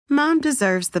Mom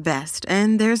deserves the best,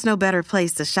 and there's no better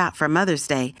place to shop for Mother's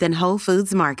Day than Whole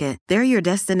Foods Market. They're your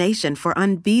destination for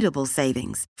unbeatable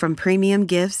savings, from premium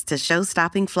gifts to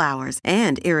show-stopping flowers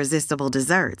and irresistible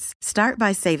desserts. Start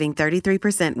by saving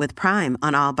 33% with Prime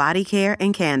on all body care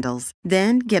and candles.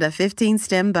 Then get a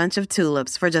 15-stem bunch of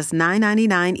tulips for just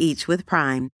 $9.99 each with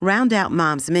Prime. Round out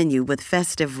Mom's menu with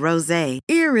festive rosé,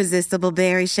 irresistible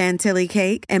berry chantilly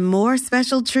cake, and more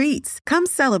special treats. Come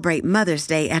celebrate Mother's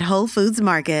Day at Whole Foods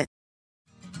Market.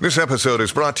 This episode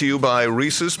is brought to you by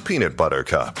Reese's Peanut Butter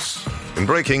Cups. In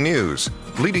breaking news,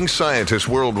 leading scientists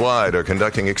worldwide are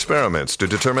conducting experiments to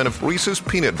determine if Reese's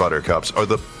Peanut Butter Cups are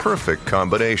the perfect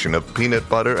combination of peanut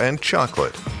butter and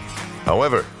chocolate.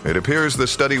 However, it appears the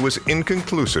study was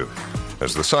inconclusive,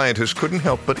 as the scientists couldn't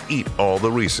help but eat all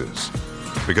the Reese's.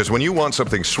 Because when you want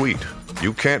something sweet,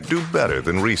 you can't do better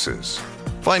than Reese's.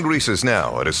 Find Reese's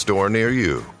now at a store near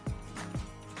you.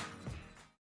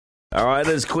 All right,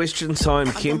 it's question time,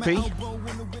 Kempy.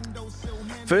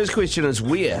 First question is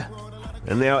where?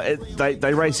 And now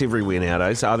they race everywhere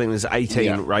nowadays. I think there's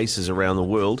 18 races around the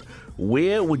world.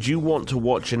 Where would you want to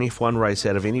watch an F1 race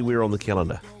out of anywhere on the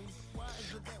calendar?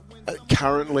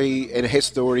 Currently, and it has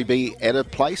to already be at a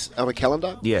place on a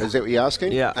calendar. Yeah, is that what you're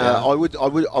asking? Yeah. I would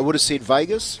have said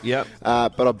Vegas. Yeah.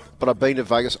 But I've been to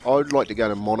Vegas. I'd like to go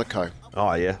to Monaco.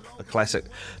 Oh yeah, a classic.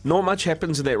 Not much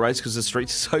happens in that race because the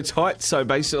streets are so tight. So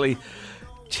basically,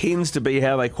 tends to be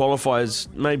how they qualify is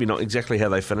maybe not exactly how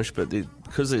they finish, but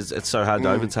because it's so hard to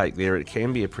overtake there, it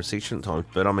can be a procession at times.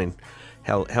 But I mean,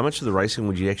 how much of the racing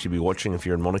would you actually be watching if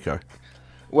you're in Monaco?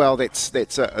 Well, it's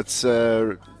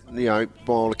you know,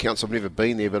 by all accounts, I've never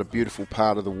been there, but a beautiful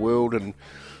part of the world, and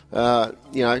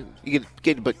you know, you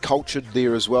get a bit cultured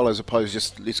there as well, as opposed to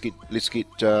just let's get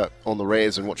on the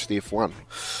Raz and watch the F1.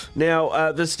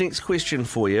 Now, this next question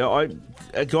for you,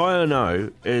 a guy I know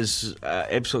is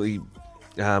absolutely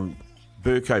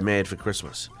Burko mad for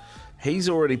Christmas. He's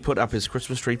already put up his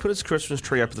Christmas tree. Put his Christmas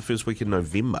tree up the first week in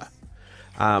November.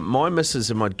 My missus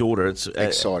and my daughter, it's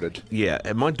excited. Yeah,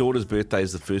 and my daughter's birthday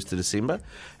is the 1st of December,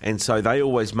 and so they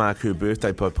always mark her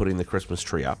birthday by putting the Christmas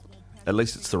tree up. At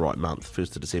least it's the right month,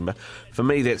 1st of December. For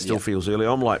me, that still feels early.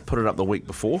 I'm like, put it up the week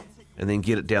before and then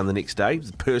get it down the next day.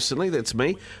 Personally, that's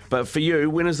me. But for you,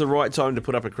 when is the right time to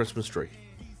put up a Christmas tree?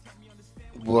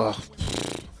 Well,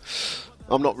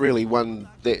 I'm not really one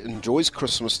that enjoys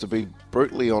Christmas, to be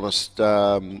brutally honest,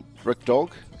 Rick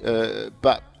Dog.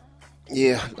 But,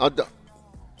 yeah,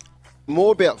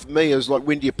 more about for me is like,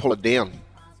 when do you pull it down?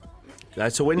 Okay,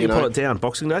 so when do you pull it down?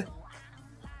 Boxing Day?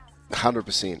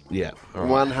 100%. Yeah. All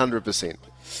right. 100%.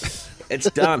 It's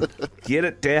done. Get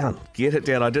it down. Get it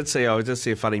down. I did see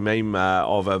a funny meme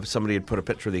of somebody had put a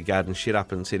picture of their garden shed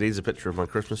up and said, here's a picture of my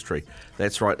Christmas tree.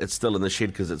 That's right. It's still in the shed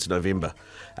because it's November.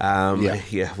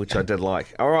 Yeah, which I did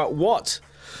like. All right, what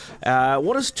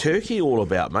is turkey all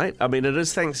about, mate? I mean, it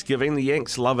is Thanksgiving. The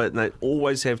Yanks love it, and they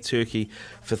always have turkey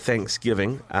for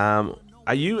Thanksgiving.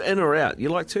 Are you in or out? You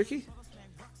like turkey?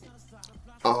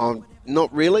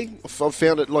 Not really. I've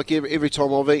found it, like every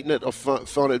time I've eaten it, I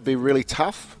find it to be really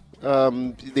tough.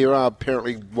 There are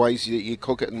apparently ways that you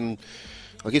cook it, and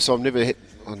I guess I've never had.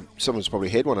 Someone's probably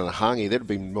had one in a hangi. That'd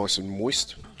be nice and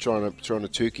moist. Trying a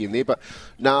turkey in there, but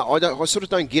no, I don't. I sort of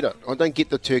don't get it. I don't get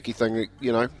the turkey thing.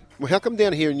 You know, well, how come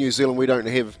down here in New Zealand we don't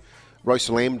have roast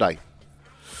lamb day?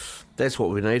 That's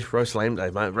what we need. Roast lamb day,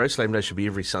 mate. Roast lamb day should be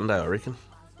every Sunday, I reckon.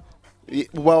 Yeah,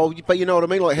 well, but you know what I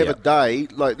mean. Like, have a day.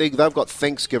 Like they've got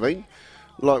Thanksgiving.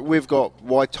 Like, we've got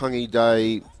Waitangi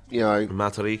Day. You know,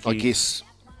 Matariki. I guess.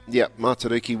 Yeah,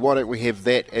 Matariki. Why don't we have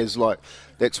that as like,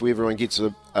 that's where everyone gets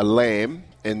a lamb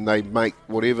and they make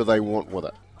whatever they want with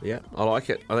it. Yeah, I like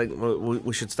it. I think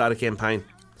we should start a campaign.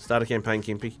 Start a campaign,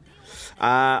 Kempy.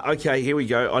 Okay, here we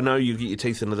go. I know you get your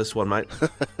teeth into this one, mate.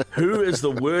 Who is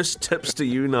the worst tipster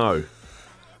you know?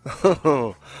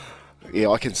 Yeah,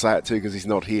 I can say it too because he's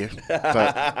not here. But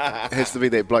it has to be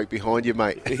that bloke behind you,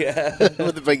 mate. Yeah,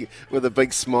 with a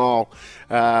big smile.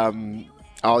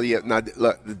 Look,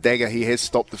 the Dagger, he has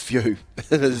stopped a few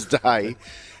in his day,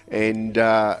 and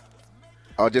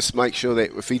I'll just make sure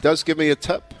that if he does give me a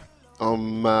tip,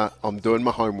 I'm doing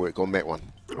my homework on that one.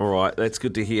 All right, that's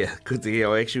good to hear. Good to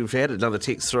hear. Actually, we've had another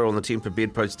text through on the Temper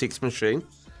Bedpost text machine.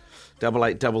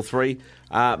 8833.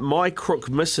 My crook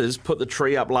missus put the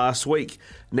tree up last week.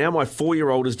 Now my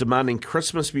 4-year-old is demanding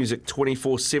Christmas music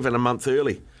 24/7 a month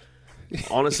early.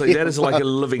 Honestly, that is like a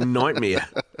living nightmare.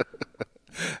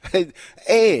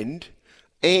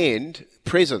 And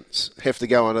presents have to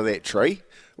go under that tree,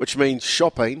 which means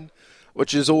shopping,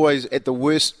 which is always at the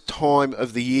worst time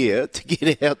of the year to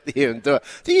get out there and do it.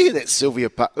 Do you hear that Sylvia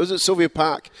Park? Was it Sylvia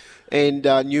Park and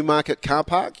Newmarket car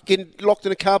park. Getting locked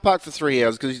in a car park for 3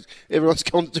 hours because everyone's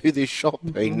gone to do their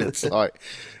shopping. It's like,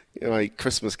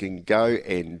 Christmas can go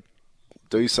and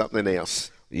do something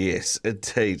else. Yes,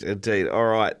 indeed. All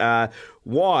right.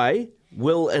 Why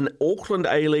will an Auckland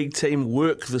A-League team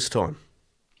work this time?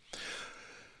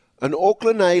 An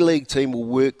Auckland A-League team will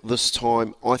work this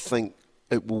time. I think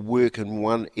it will work in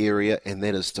one area, and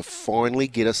that is to finally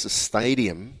get us a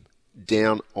stadium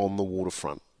down on the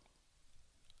waterfront.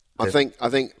 I think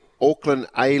Auckland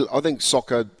I think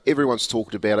soccer, everyone's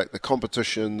talked about it, the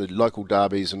competition, the local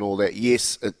derbies and all that.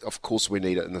 Yes, of course we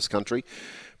need it in this country.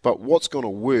 But what's going to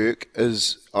work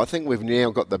is I think we've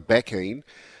now got the backing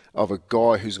of a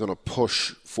guy who's going to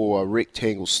push for a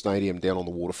rectangle stadium down on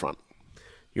the waterfront.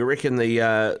 You reckon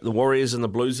the Warriors and the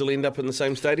Blues will end up in the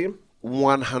same stadium?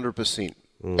 100%.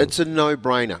 It's a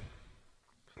no-brainer.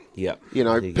 Yeah.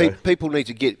 People need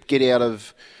to get out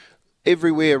of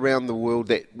everywhere around the world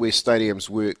where stadiums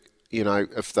work,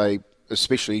 if they,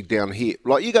 especially down here.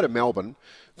 Like you go to Melbourne,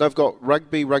 they've got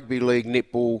rugby league,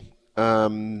 netball,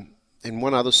 and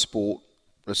one other sport.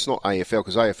 It's not AFL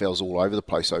because AFL's all over the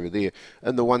place over there.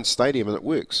 And the one stadium, and it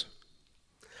works.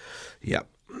 Yeah,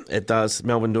 it does.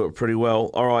 Melbourne do it pretty well.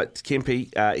 All right,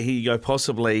 Kempy, here you go.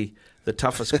 Possibly the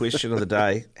toughest question of the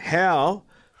day. How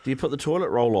do you put the toilet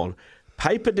roll on?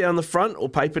 Paper down the front or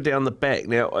paper down the back?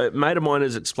 Now, a mate of mine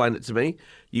has explained it to me.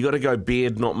 You got to go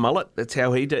beard, not mullet. That's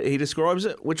how he describes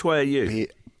it. Which way are you?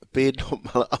 Beard,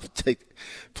 not mullet.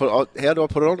 How do I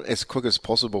put it on? As quick as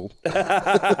possible. And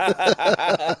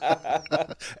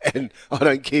I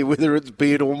don't care whether it's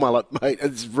beard or mullet, mate.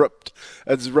 It's ripped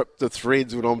the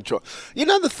threads when I'm trying. You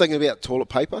know the thing about toilet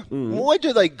paper? Why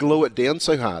do they glue it down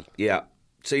so hard? Yeah.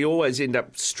 So you always end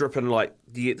up stripping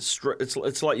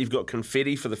it's like you've got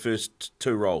confetti for the first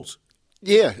 2 rolls.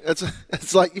 Yeah,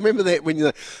 it's like, you remember that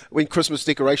when Christmas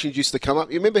decorations used to come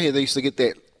up? You remember how they used to get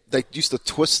that? They used to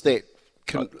twist that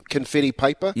confetti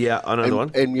paper. Yeah, I know the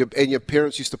one. And your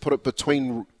parents used to put it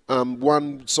between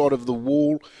one side of the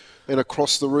wall and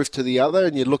across the roof to the other,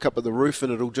 and you look up at the roof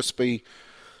and it'll just be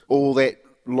all that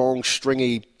long,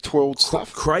 stringy, twirled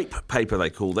stuff. Crepe paper, they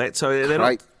call that. So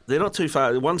they're not too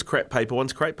far. One's crap paper,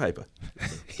 one's crepe paper.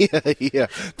 Yeah.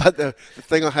 But the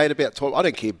thing I hate about toilet, I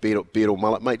don't care beard or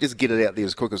mullet, mate. Just get it out there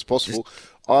as quick as possible.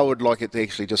 I would like it to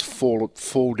actually just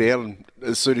fall down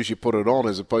as soon as you put it on,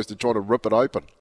 as opposed to trying to rip it open.